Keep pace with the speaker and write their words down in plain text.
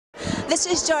This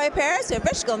is Joy Paris with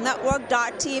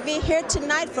Network.tv here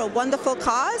tonight for a wonderful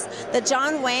cause, the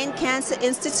John Wayne Cancer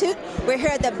Institute. We're here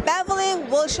at the Beverly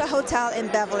Wilshire Hotel in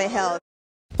Beverly Hills.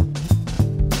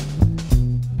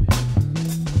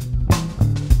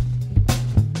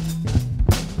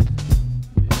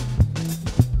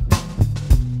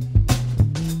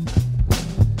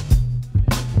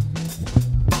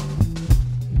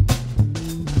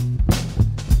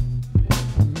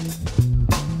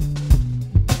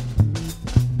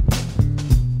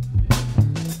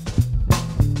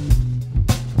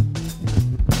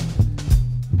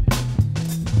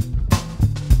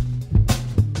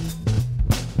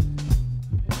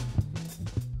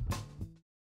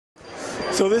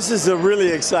 So this is a really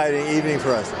exciting evening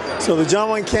for us. So the John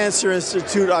Wayne Cancer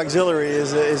Institute Auxiliary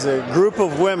is a group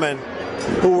of women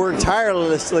who work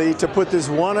tirelessly to put this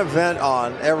one event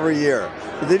on every year.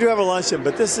 They do have a luncheon,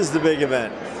 but this is the big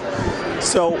event.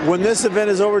 So when this event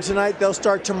is over tonight, they'll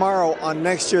start tomorrow on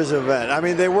next year's event. I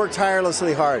mean, they work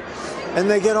tirelessly hard. And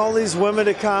they get all these women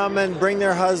to come and bring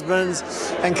their husbands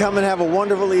and come and have a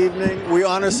wonderful evening. We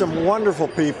honor some wonderful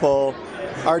people.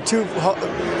 Our two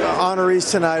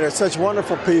honorees tonight are such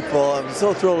wonderful people. I'm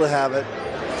so thrilled to have it.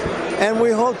 And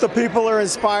we hope the people are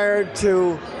inspired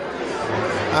to,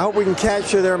 I hope we can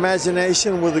capture their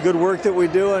imagination with the good work that we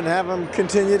do and have them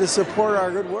continue to support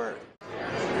our good work.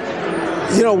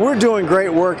 You know, we're doing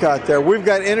great work out there. We've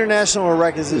got international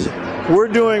recognition. We're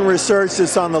doing research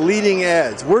that's on the leading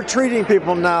edge. We're treating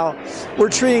people now, we're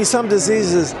treating some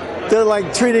diseases. They're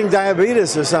like treating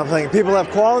diabetes or something. People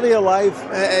have quality of life,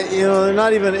 you know, they're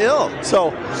not even ill.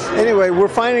 So anyway, we're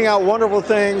finding out wonderful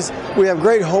things. We have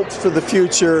great hopes for the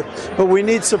future, but we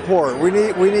need support. We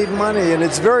need money, and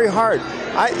it's very hard.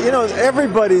 You know,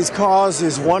 everybody's cause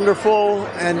is wonderful,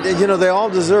 and you know, they all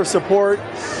deserve support.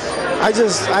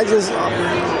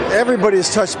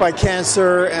 Everybody's touched by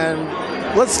cancer, and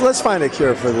let's find a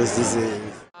cure for this disease.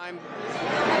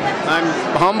 I'm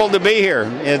humbled to be here.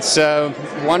 It's a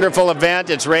wonderful event.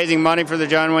 It's raising money for the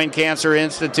John Wayne Cancer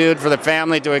Institute, for the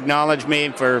family to acknowledge me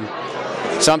for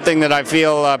something that I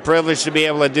feel privileged to be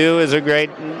able to do. It's a great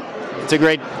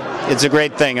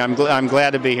thing. I'm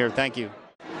glad to be here. Thank you.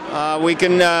 We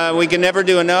can never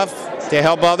do enough to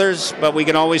help others, but we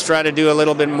can always try to do a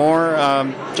little bit more.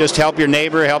 Just help your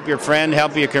neighbor, help your friend,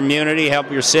 help your community,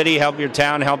 help your city, help your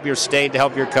town, help your state,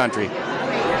 help your country.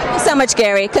 Thank you so much,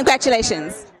 Gary.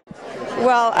 Congratulations.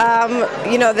 Well,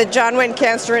 you know, the John Wayne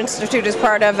Cancer Institute is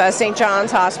part of St. John's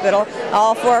Hospital.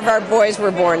 All four of our boys were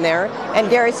born there. And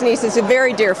Gary Sinise is a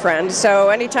very dear friend, so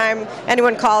anytime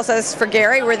anyone calls us for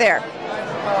Gary, we're there.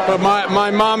 But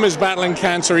my mom is battling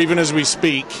cancer even as we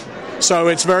speak, so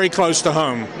it's very close to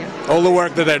home. All the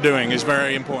work that they're doing is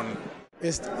very important.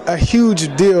 It's a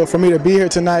huge deal for me to be here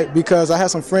tonight because I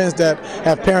have some friends that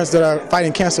have parents that are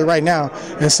fighting cancer right now,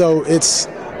 and so it's,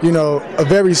 you know, a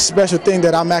very special thing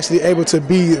that I'm actually able to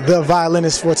be the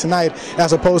violinist for tonight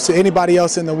as opposed to anybody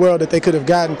else in the world that they could have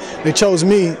gotten. They chose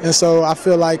me, and so I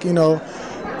feel like, you know,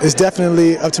 it's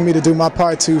definitely up to me to do my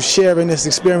part to share in this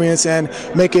experience and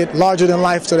make it larger than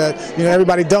life so that, you know,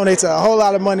 everybody donates a whole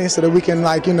lot of money so that we can,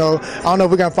 like, you know, I don't know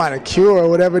if we're going to find a cure or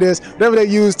whatever it is, whatever they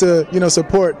use to, you know,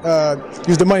 support,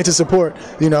 use the money to support,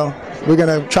 you know, we're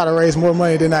going to try to raise more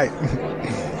money tonight.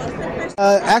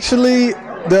 Actually,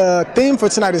 the theme for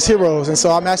tonight is Heroes, and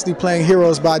so I'm actually playing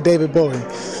Heroes by David Bowie.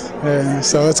 Yeah,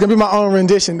 so it's going to be my own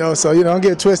rendition, though, so, you know, don't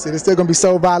get it twisted. It's still going to be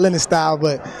soul violinist style,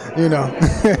 but, you know.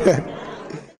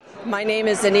 My name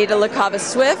is Anita LaCava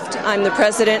Swift. I'm the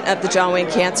president of the John Wayne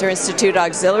Cancer Institute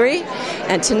Auxiliary,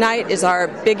 and tonight is our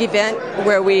big event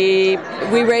where we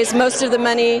raise most of the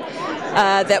money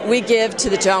that we give to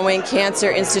the John Wayne Cancer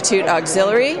Institute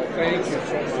Auxiliary.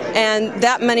 And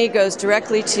that money goes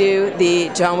directly to the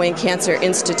John Wayne Cancer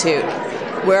Institute,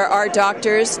 where our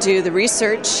doctors do the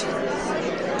research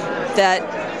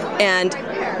and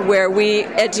where we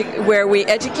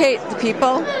educate the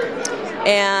people,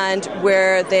 and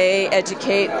where they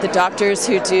educate the doctors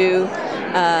who do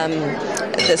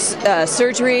the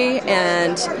surgery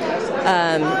and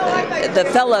the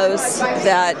fellows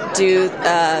that do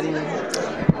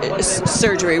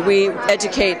surgery. We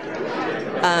educate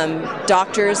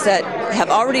doctors that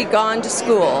have already gone to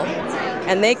school,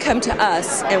 and they come to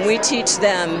us and we teach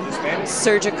them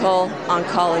surgical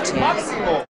oncology.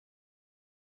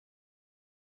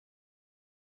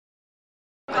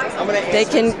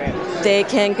 They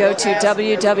can go to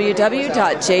www.jwci.org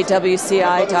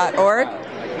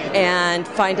and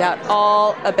find out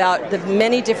all about the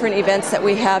many different events that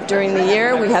we have during the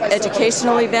year. We have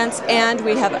educational events, and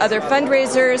we have other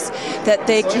fundraisers that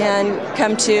they can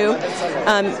come to.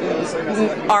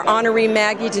 Our honoree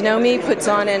Maggie DINOME puts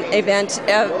on an event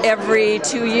every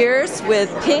 2 years with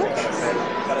Pink.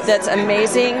 That's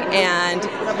amazing, and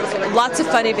lots of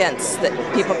fun events that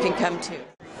people can come to.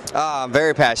 I'm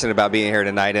very passionate about being here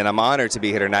tonight, and I'm honored to be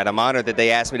here tonight. I'm honored that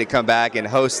they asked me to come back and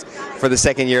host for the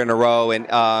second year in a row,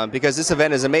 and because this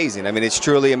event is amazing. I mean, it's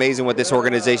truly amazing what this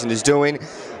organization is doing.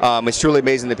 It's truly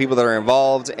amazing the people that are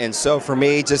involved, and so for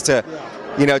me, just to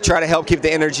try to help keep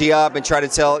the energy up and try to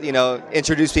tell,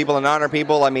 introduce people and honor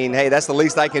people. I mean, hey, that's the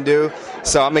least I can do,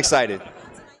 so I'm excited.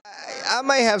 I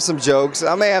may have some jokes.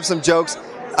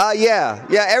 Yeah,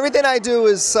 everything I do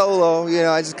is solo.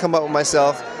 I just come up with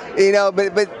myself.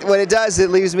 But when it does, it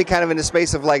leaves me kind of in the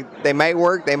space of like, they might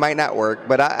work, they might not work.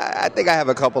 But I think I have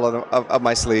a couple of them up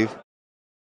my sleeve.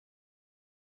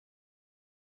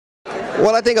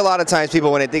 Well, I think a lot of times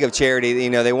people, when they think of charity,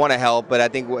 they want to help, but I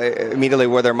think immediately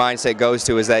where their mindset goes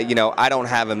to is that, I don't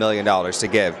have $1 million to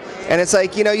give. And it's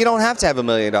like, you don't have to have $1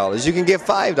 million. You can give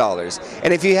 $5.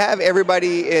 And if you have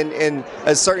everybody in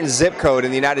a certain zip code in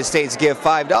the United States give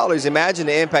 $5, imagine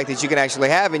the impact that you can actually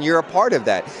have, and you're a part of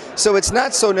that. So it's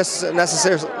not so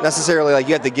necessarily like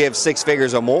you have to give 6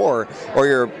 figures or more, or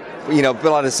you're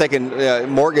fill out a second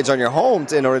mortgage on your home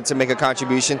in order to make a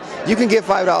contribution. You can give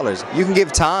 $5. You can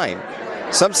give time.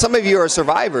 Some of you are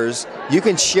survivors. You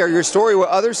can share your story with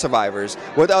other survivors,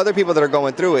 with other people that are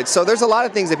going through it. So there's a lot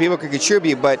of things that people can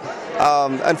contribute, but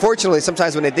unfortunately,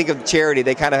 sometimes when they think of charity,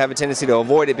 they kind of have a tendency to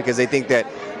avoid it because they think that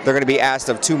they're going to be asked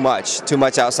of too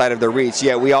much outside of their reach.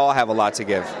 Yet we all have a lot to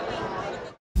give.